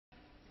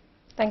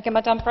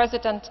Madam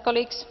President,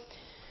 colleagues.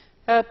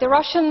 The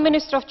Russian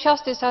Minister of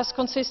Justice has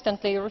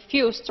consistently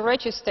refused to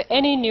register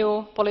any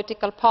new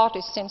political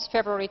parties since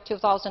February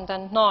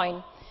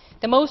 2009,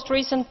 the most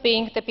recent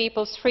being the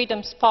People's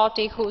Freedoms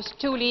Party, whose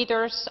two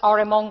leaders are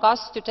among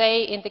us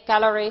today in the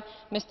gallery,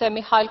 Mr.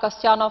 Mikhail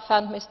Kastyanov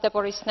and Mr.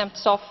 Boris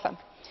Nemtsov.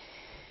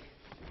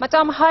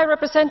 Madam High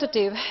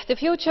Representative, the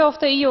future of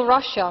the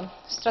EU-Russia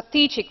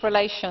strategic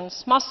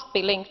relations must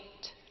be linked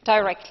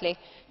directly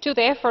to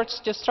the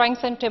efforts to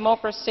strengthen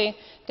democracy,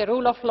 the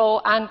rule of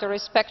law and the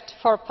respect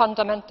for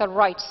fundamental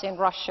rights in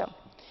Russia.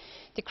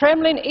 The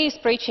Kremlin is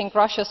breaching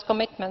Russia's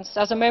commitments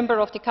as a member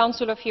of the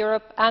Council of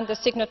Europe and a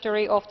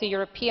signatory of the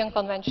European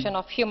Convention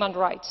of Human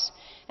Rights,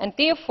 and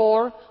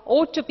therefore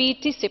ought to be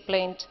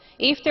disciplined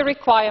if the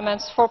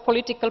requirements for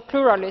political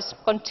pluralism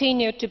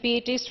continue to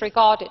be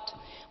disregarded.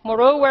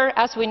 Moreover,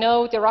 as we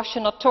know, the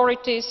Russian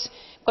authorities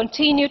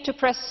continue to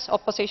press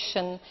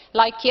opposition.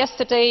 Like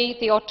yesterday,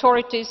 the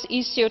authorities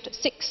issued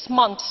 6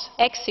 months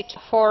exit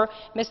for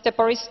Mr.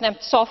 Boris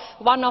Nemtsov,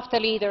 one of the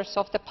leaders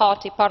of the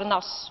party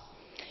Parnas.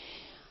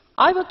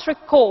 I would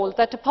recall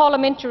that the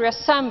Parliamentary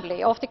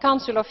Assembly of the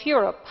Council of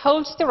Europe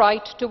holds the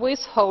right to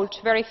withhold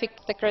verification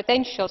of the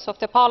credentials of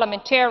the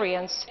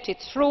parliamentarians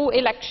through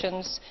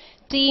elections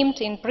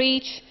deemed in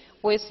breach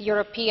with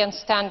European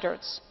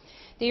standards.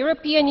 The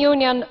European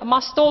Union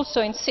must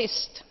also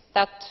insist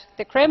that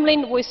the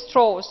Kremlin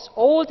withdraws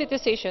all the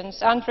decisions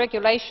and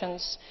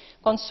regulations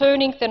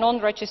concerning the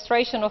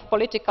non-registration of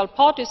political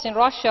parties in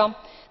Russia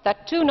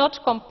that do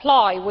not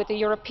comply with the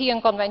European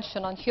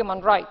Convention on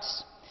Human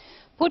Rights.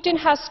 Putin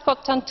has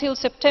got until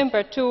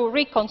September to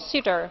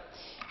reconsider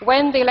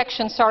when the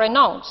elections are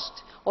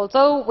announced,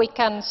 although we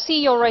can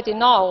see already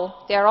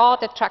now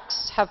the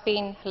tracks have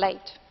been laid.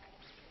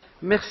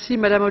 Merci,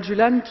 Madame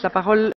Ojuland. La parole